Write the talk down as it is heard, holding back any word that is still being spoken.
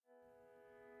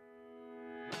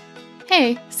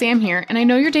Hey, Sam here, and I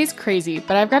know your day's crazy,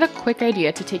 but I've got a quick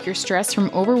idea to take your stress from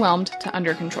overwhelmed to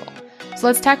under control. So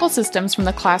let's tackle systems from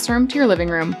the classroom to your living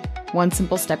room, one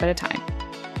simple step at a time.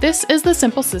 This is the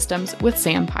Simple Systems with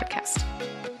Sam podcast.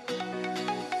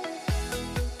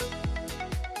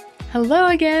 Hello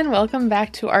again, welcome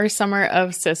back to our Summer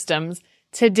of Systems.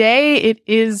 Today it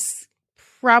is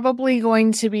probably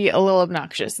going to be a little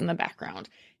obnoxious in the background.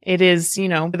 It is, the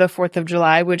 4th of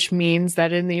July, which means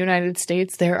that in the United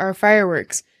States, there are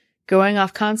fireworks going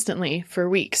off constantly for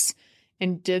weeks.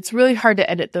 And it's really hard to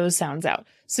edit those sounds out.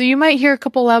 So you might hear a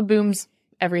couple loud booms.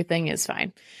 Everything is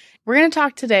fine. We're going to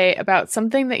talk today about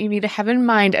something that you need to have in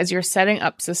mind as you're setting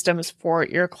up systems for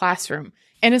your classroom.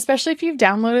 And especially if you've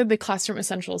downloaded the Classroom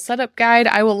Essentials Setup Guide,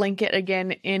 I will link it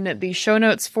again in the show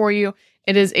notes for you.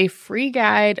 It is a free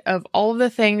guide of all of the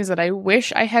things that I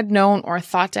wish I had known or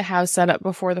thought to have set up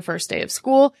before the first day of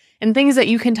school, and things that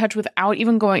you can touch without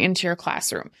even going into your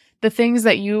classroom. The things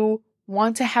that you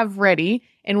want to have ready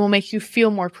and will make you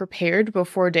feel more prepared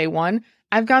before day one.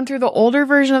 I've gone through the older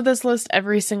version of this list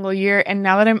every single year, and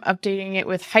now that I'm updating it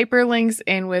with hyperlinks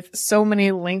and with so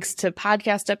many links to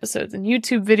podcast episodes and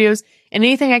YouTube videos and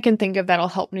anything I can think of that'll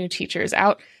help new teachers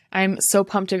out, I'm so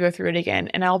pumped to go through it again.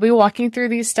 And I'll be walking through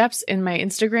these steps in my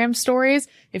Instagram stories.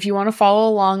 If you want to follow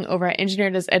along over at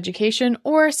Engineered as Education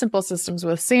or Simple Systems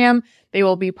with Sam, they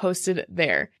will be posted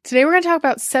there. Today we're going to talk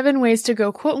about 7 ways to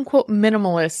go quote unquote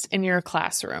minimalist in your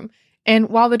classroom. And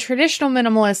while the traditional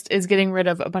minimalist is getting rid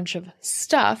of a bunch of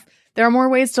stuff, there are more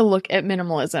ways to look at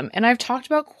minimalism. And I've talked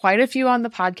about quite a few on the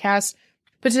podcast,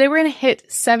 but today we're going to hit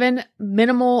 7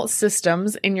 minimal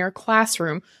systems in your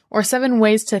classroom, or 7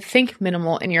 ways to think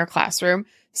minimal in your classroom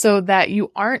so that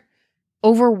you aren't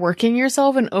overworking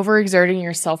yourself and overexerting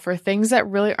yourself for things that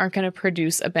really aren't going to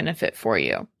produce a benefit for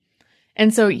you.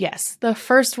 And so, yes, the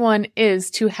first one is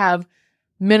to have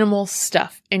minimal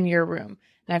stuff in your room.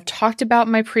 And I've talked about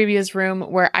my previous room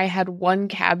where I had one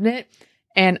cabinet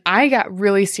and I got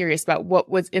really serious about what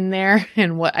was in there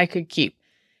and what I could keep.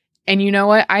 And you know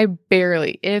what? I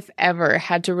barely, if ever,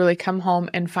 had to really come home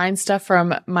and find stuff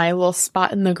from my little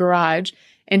spot in the garage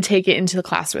and take it into the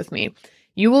class with me.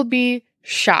 You will be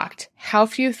shocked how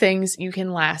few things you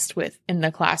can last with in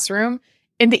the classroom.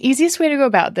 And the easiest way to go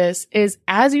about this is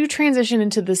as you transition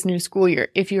into this new school year,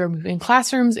 if you are moving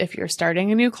classrooms, if you're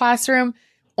starting a new classroom,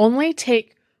 only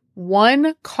take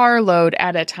one carload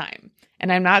at a time.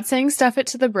 And I'm not saying stuff it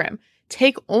to the brim.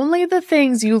 Take only the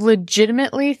things you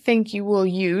legitimately think you will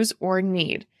use or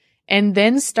need, and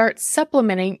then start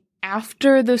supplementing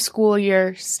after the school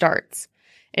year starts.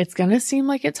 It's going to seem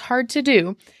like it's hard to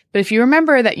do, but if you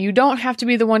remember that you don't have to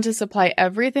be the one to supply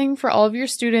everything for all of your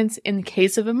students in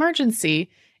case of emergency,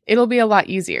 it'll be a lot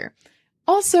easier.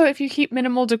 Also, if you keep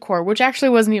minimal decor, which actually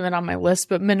wasn't even on my list,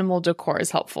 but minimal decor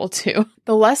is helpful too.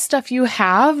 The less stuff you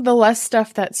have, the less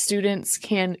stuff that students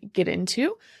can get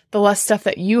into, the less stuff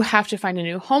that you have to find a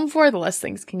new home for, the less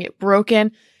things can get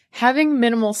broken. Having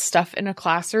minimal stuff in a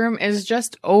classroom is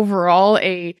just overall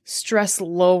a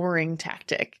stress-lowering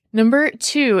tactic. Number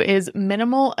 2 is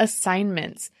minimal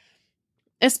assignments.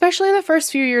 Especially the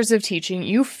first few years of teaching,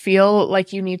 you feel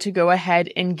like you need to go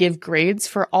ahead and give grades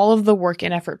for all of the work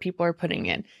and effort people are putting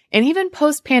in. And even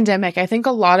post-pandemic, I think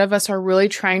a lot of us are really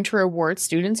trying to reward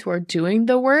students who are doing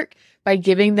the work by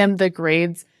giving them the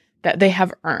grades that they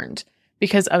have earned,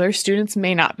 because other students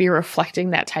may not be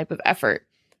reflecting that type of effort.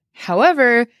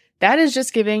 However, that is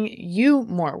just giving you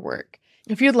more work.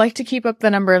 If you'd like to keep up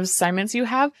the number of assignments you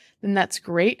have, then that's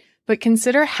great. But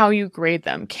consider how you grade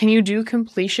them. Can you do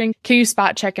completion? Can you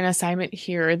spot check an assignment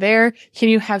here or there? Can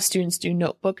you have students do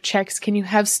notebook checks? Can you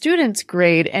have students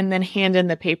grade and then hand in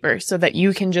the paper so that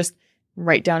you can just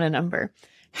write down a number?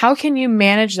 How can you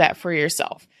manage that for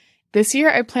yourself? This year,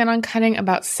 I plan on cutting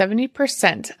about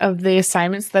 70% of the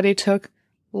assignments that I took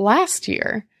last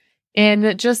year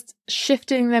and just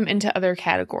shifting them into other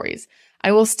categories.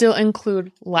 I will still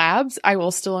include labs. I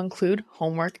will still include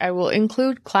homework. I will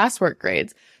include classwork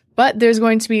grades. But there's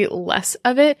going to be less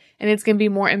of it, and it's going to be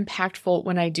more impactful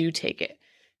when I do take it.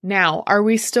 Now, are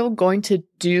we still going to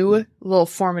do little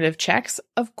formative checks?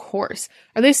 Of course.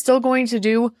 Are they still going to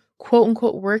do quote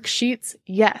unquote worksheets?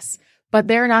 Yes. But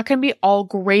they're not going to be all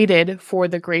graded for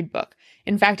the grade book.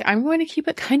 In fact, I'm going to keep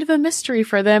it kind of a mystery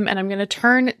for them, and I'm going to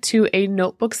turn to a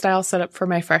notebook style setup for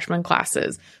my freshman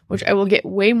classes, which I will get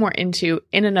way more into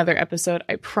in another episode,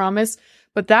 I promise.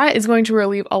 But that is going to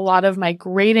relieve a lot of my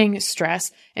grading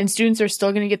stress, and students are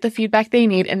still going to get the feedback they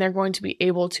need, and they're going to be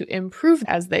able to improve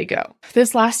as they go.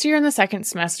 This last year in the second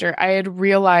semester, I had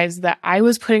realized that I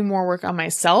was putting more work on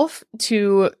myself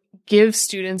to give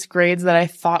students grades that I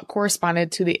thought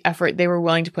corresponded to the effort they were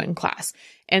willing to put in class.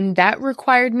 And that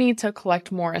required me to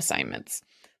collect more assignments.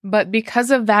 But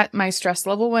because of that, my stress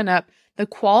level went up. The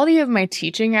quality of my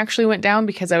teaching actually went down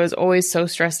because I was always so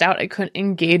stressed out. I couldn't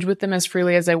engage with them as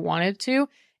freely as I wanted to.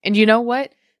 And you know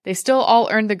what? They still all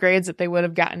earned the grades that they would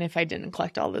have gotten if I didn't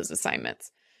collect all those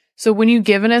assignments. So when you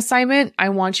give an assignment, I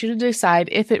want you to decide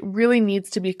if it really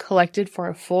needs to be collected for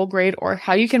a full grade or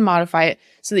how you can modify it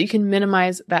so that you can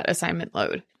minimize that assignment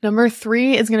load. Number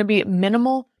 3 is going to be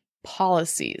minimal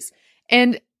policies.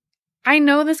 And I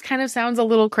know this kind of sounds a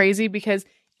little crazy because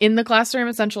in the Classroom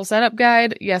Essential Setup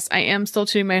Guide, yes, I am still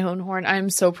tooting my own horn.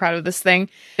 I'm so proud of this thing.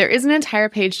 There is an entire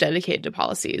page dedicated to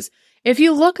policies. If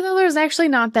you look, though, there's actually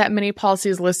not that many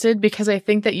policies listed because I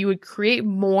think that you would create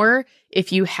more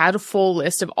if you had a full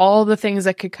list of all the things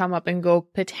that could come up and go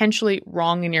potentially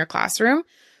wrong in your classroom.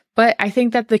 But I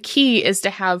think that the key is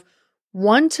to have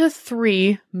 1 to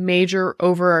 3 major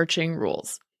overarching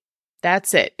rules.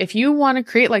 That's it. If you want to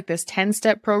create like this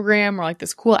 10-step program or like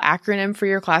this cool acronym for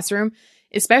your classroom,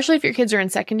 especially if your kids are in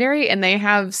secondary and they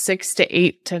have 6 to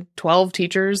 8 to 12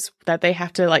 teachers that they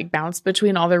have to like bounce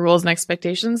between all their rules and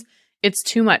expectations, it's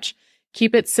too much.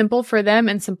 Keep it simple for them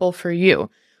and simple for you.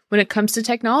 When it comes to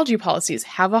technology policies,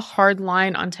 have a hard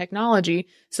line on technology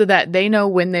so that they know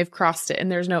when they've crossed it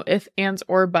and there's no ifs, ands,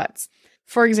 or buts.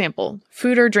 For example,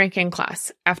 food or drink in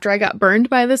class. After I got burned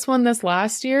by this one this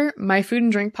last year, my food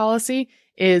and drink policy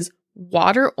is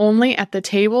water only at the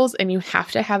tables, and you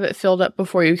have to have it filled up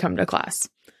before you come to class.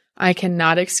 I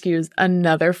cannot excuse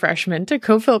another freshman to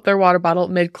go fill up their water bottle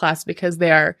mid-class because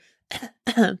they are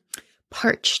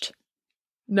parched.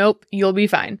 Nope, you'll be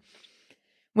fine.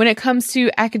 When it comes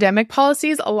to academic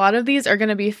policies, a lot of these are going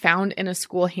to be found in a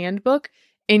school handbook,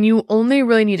 and you only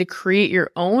really need to create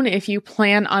your own if you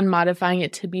plan on modifying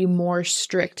it to be more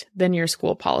strict than your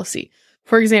school policy.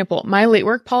 For example, my late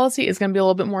work policy is going to be a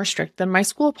little bit more strict than my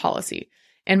school policy.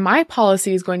 And my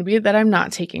policy is going to be that I'm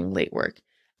not taking late work.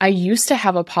 I used to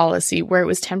have a policy where it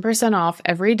was 10% off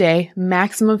every day,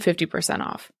 maximum 50%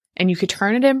 off. And you could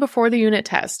turn it in before the unit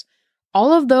test.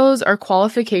 All of those are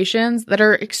qualifications that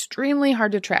are extremely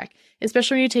hard to track,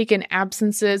 especially when you take in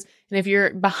absences. And if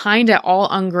you're behind at all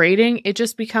on grading, it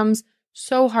just becomes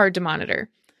so hard to monitor.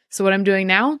 So what I'm doing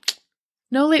now,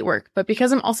 no late work. But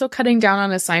because I'm also cutting down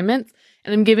on assignments,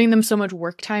 and I'm giving them so much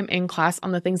work time in class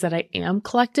on the things that I am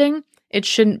collecting, it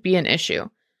shouldn't be an issue.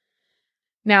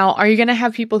 Now, are you going to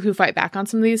have people who fight back on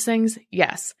some of these things?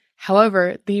 Yes.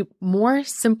 However, the more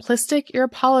simplistic your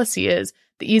policy is,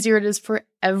 the easier it is for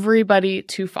everybody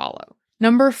to follow.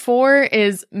 Number 4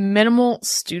 is minimal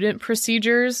student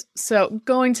procedures. So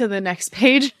going to the next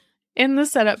page in the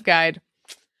setup guide,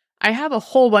 I have a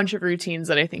whole bunch of routines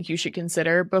that I think you should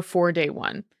consider before day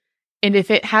 1. And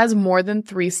if it has more than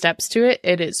 3 steps to it,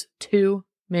 it is too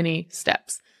many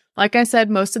steps. Like I said,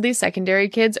 most of these secondary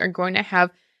kids are going to have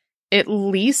at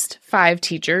least 5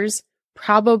 teachers,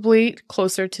 probably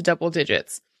closer to double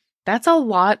digits. That's a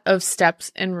lot of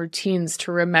steps and routines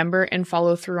to remember and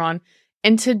follow through on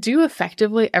and to do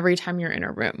effectively every time you're in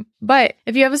a room. But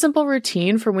if you have a simple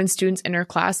routine for when students enter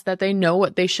class that they know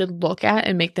what they should look at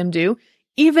and make them do,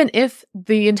 even if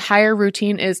the entire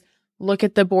routine is look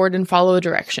at the board and follow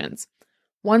directions.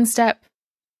 1 step.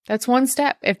 That's 1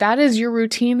 step. If that is your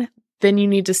routine, then you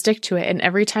need to stick to it. And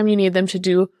every time you need them to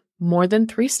do more than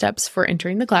 3 steps for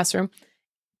entering the classroom,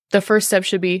 the first step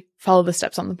should be follow the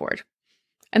steps on the board.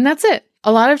 And that's it.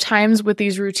 A lot of times with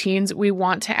these routines, we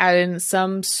want to add in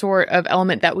some sort of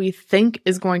element that we think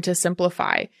is going to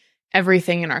simplify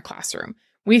everything in our classroom.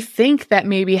 We think that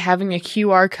maybe having a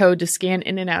QR code to scan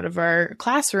in and out of our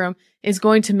classroom is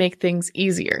going to make things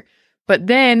easier. But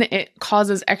then it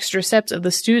causes extra steps of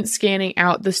the student scanning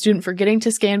out, the student forgetting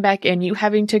to scan back in, you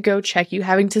having to go check, you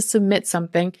having to submit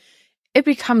something. It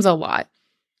becomes a lot.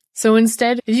 So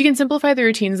instead, if you can simplify the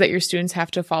routines that your students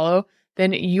have to follow,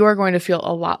 then you are going to feel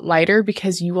a lot lighter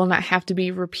because you will not have to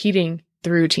be repeating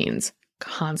the routines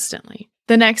constantly.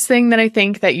 The next thing that I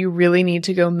think that you really need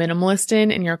to go minimalist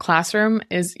in your classroom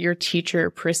is your teacher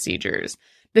procedures.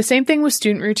 The same thing with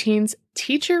student routines.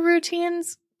 Teacher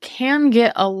routines can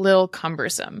get a little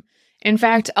cumbersome. In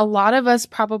fact, a lot of us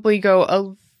probably go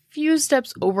a few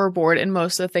steps overboard in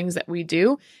most of the things that we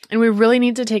do, and we really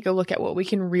need to take a look at what we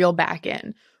can reel back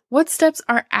in. What steps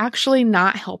are actually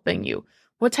not helping you?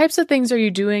 What types of things are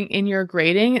you doing in your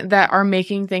grading that are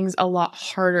making things a lot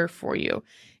harder for you?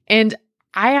 And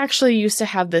I actually used to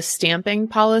have this stamping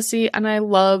policy, and I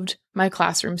loved my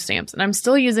classroom stamps, and I'm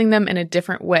still using them in a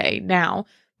different way now,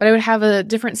 but I would have a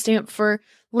different stamp for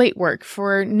late work,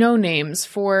 for no names,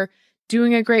 for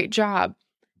doing a great job.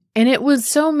 And it was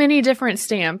so many different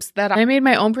stamps that I made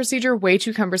my own procedure way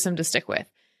too cumbersome to stick with.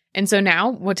 And so now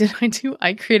what did I do?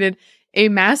 I created a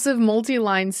massive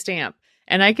multi-line stamp,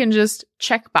 and I can just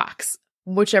check box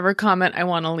whichever comment I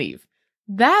want to leave.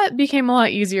 That became a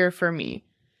lot easier for me.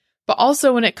 But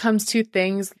also when it comes to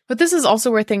things, but this is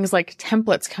also where things like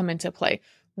templates come into play.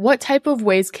 What type of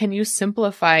ways can you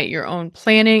simplify your own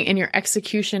planning and your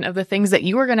execution of the things that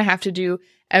you are going to have to do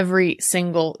every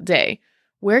single day?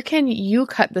 Where can you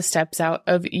cut the steps out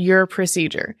of your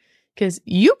procedure? Because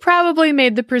you probably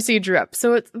made the procedure up.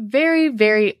 So it's very,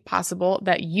 very possible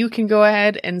that you can go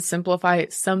ahead and simplify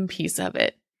some piece of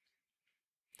it.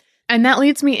 And that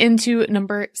leads me into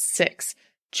number 6.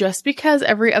 Just because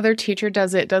every other teacher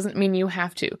does it doesn't mean you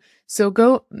have to. So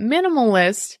go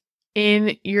minimalist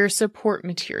in your support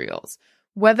materials.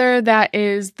 Whether that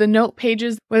is the note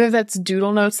pages, whether that's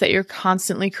doodle notes that you're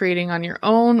constantly creating on your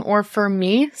own, or for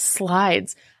me,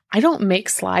 slides. I don't make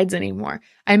slides anymore.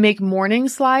 I make morning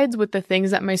slides with the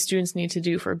things that my students need to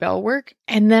do for bell work,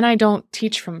 and then I don't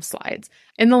teach from slides.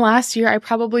 In the last year, I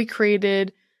probably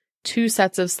created 2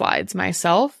 sets of slides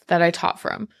myself that I taught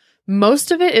from.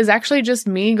 Most of it is actually just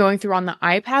me going through on the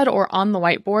iPad or on the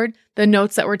whiteboard the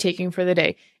notes that we're taking for the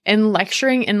day and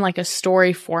lecturing in like a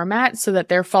story format so that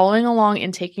they're following along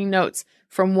and taking notes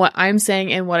from what I'm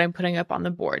saying and what I'm putting up on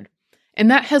the board.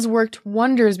 And that has worked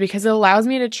wonders because it allows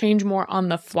me to change more on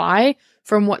the fly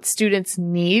from what students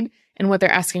need and what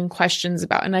they're asking questions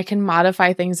about. And I can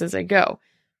modify things as I go.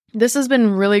 This has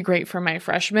been really great for my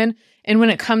freshmen. And when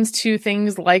it comes to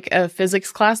things like a physics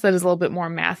class that is a little bit more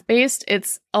math-based,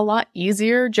 it's a lot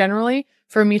easier generally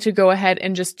for me to go ahead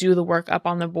and just do the work up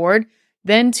on the board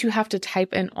than to have to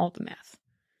type in all the math.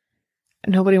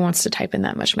 Nobody wants to type in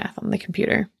that much math on the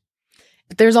computer.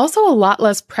 But there's also a lot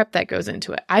less prep that goes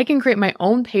into it. I can create my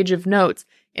own page of notes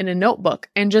in a notebook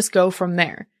and just go from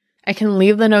there. I can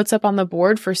leave the notes up on the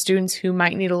board for students who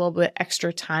might need a little bit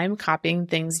extra time copying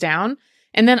things down.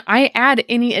 And then I add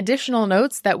any additional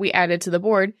notes that we added to the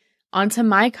board onto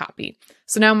my copy.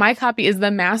 So now my copy is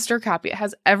the master copy. It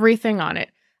has everything on it.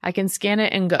 I can scan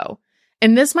it and go.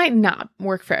 And this might not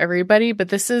work for everybody, but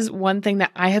this is one thing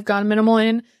that I have gone minimal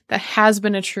in that has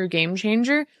been a true game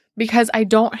changer because I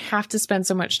don't have to spend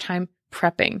so much time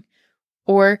prepping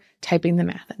or typing the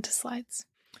math into slides.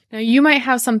 Now, you might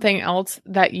have something else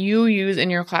that you use in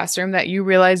your classroom that you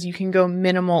realize you can go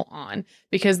minimal on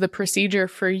because the procedure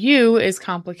for you is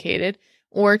complicated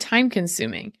or time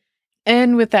consuming.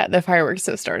 And with that, the fireworks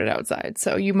have started outside,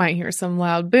 so you might hear some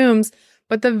loud booms.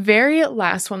 But the very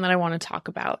last one that I want to talk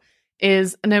about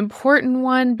is an important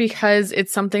one because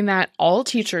it's something that all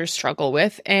teachers struggle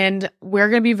with, and we're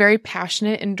going to be very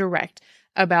passionate and direct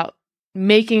about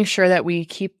making sure that we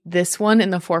keep this one in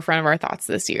the forefront of our thoughts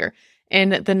this year.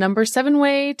 And the number 7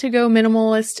 way to go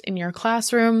minimalist in your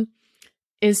classroom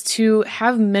is to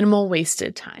have minimal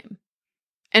wasted time.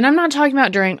 And I'm not talking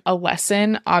about during a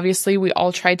lesson. Obviously, we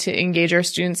all try to engage our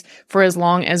students for as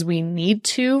long as we need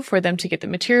to for them to get the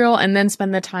material and then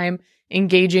spend the time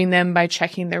engaging them by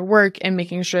checking their work and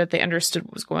making sure that they understood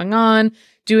what was going on,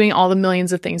 doing all the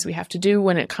millions of things we have to do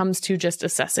when it comes to just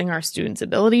assessing our students'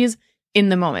 abilities in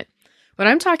the moment. What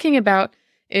I'm talking about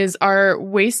is our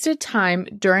wasted time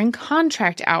during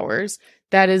contract hours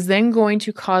that is then going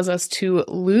to cause us to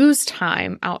lose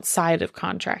time outside of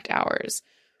contract hours.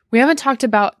 We haven't talked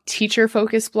about teacher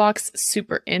focus blocks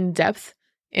super in depth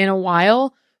in a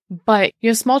while, but you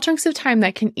have small chunks of time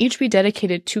that can each be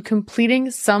dedicated to completing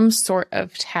some sort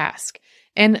of task.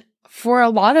 And for a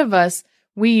lot of us,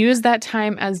 we use that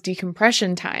time as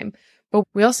decompression time, but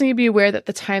we also need to be aware that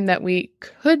the time that we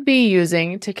could be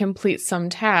using to complete some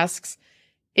tasks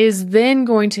is then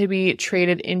going to be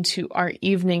traded into our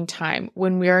evening time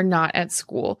when we are not at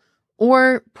school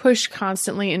or pushed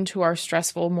constantly into our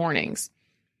stressful mornings.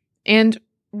 And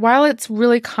while it's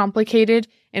really complicated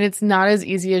and it's not as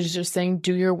easy as just saying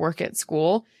do your work at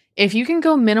school, if you can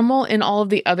go minimal in all of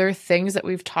the other things that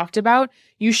we've talked about,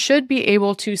 you should be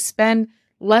able to spend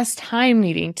less time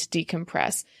needing to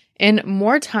decompress and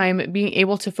more time being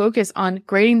able to focus on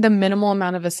grading the minimal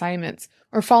amount of assignments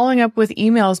or following up with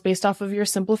emails based off of your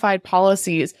simplified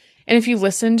policies. And if you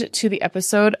listened to the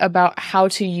episode about how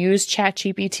to use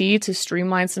ChatGPT to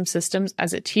streamline some systems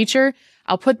as a teacher,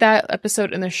 I'll put that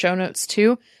episode in the show notes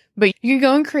too. But you can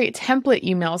go and create template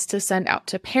emails to send out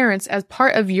to parents as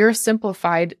part of your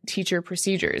simplified teacher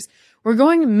procedures. We're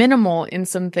going minimal in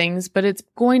some things, but it's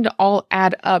going to all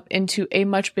add up into a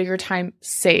much bigger time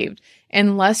saved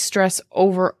and less stress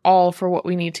overall for what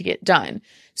we need to get done.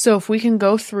 So if we can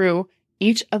go through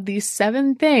each of these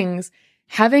 7 things,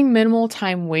 having minimal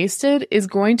time wasted is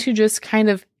going to just kind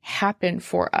of happen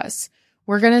for us.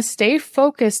 We're going to stay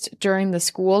focused during the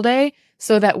school day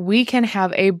so that we can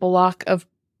have a block of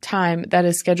time that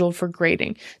is scheduled for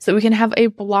grading, so we can have a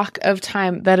block of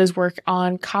time that is work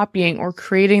on copying or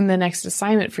creating the next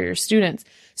assignment for your students.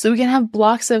 So we can have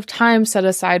blocks of time set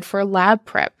aside for lab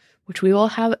prep, which we will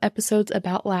have episodes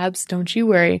about labs, don't you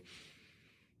worry.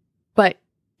 But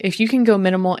if you can go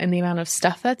minimal in the amount of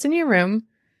stuff that's in your room,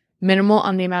 minimal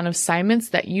on the amount of assignments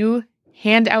that you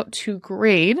hand out to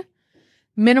grade,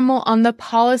 minimal on the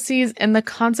policies and the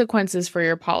consequences for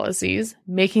your policies,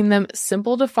 making them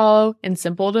simple to follow and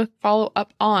simple to follow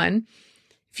up on.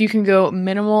 If you can go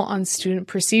minimal on student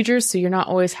procedures, so you're not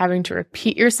always having to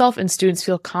repeat yourself and students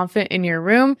feel confident in your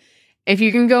room. If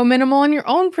you can go minimal on your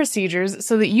own procedures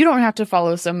so that you don't have to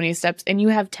follow so many steps and you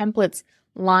have templates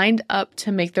lined up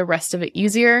to make the rest of it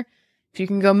easier. If you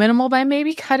can go minimal by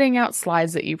maybe cutting out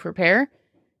slides that you prepare,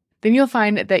 then you'll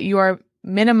find that you are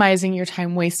minimizing your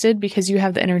time wasted because you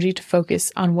have the energy to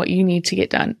focus on what you need to get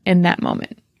done in that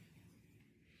moment.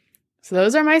 So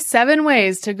those are my 7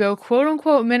 ways to go quote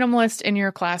unquote minimalist in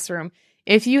your classroom.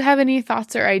 If you have any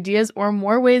thoughts or ideas or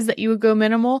more ways that you would go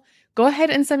minimal, go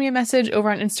ahead and send me a message over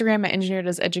on Instagram at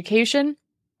engineerdoeseducation,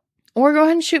 or go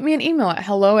ahead and shoot me an email at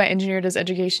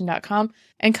hello@engineerdoeseducation.com.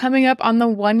 And coming up on the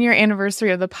 1-year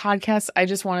anniversary of the podcast, I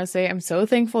just want to say I'm so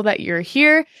thankful that you're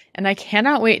here, and I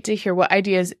cannot wait to hear what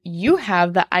ideas you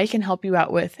have that I can help you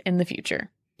out with in the future.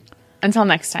 Until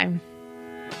next time.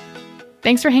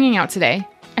 Thanks for hanging out today.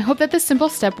 I hope that this simple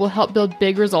step will help build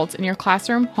big results in your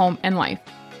classroom, home, and life.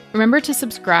 Remember to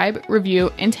subscribe, review,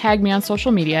 and tag me on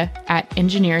social media at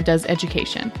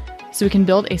EngineerDoesEducation so we can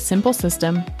build a simple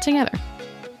system together.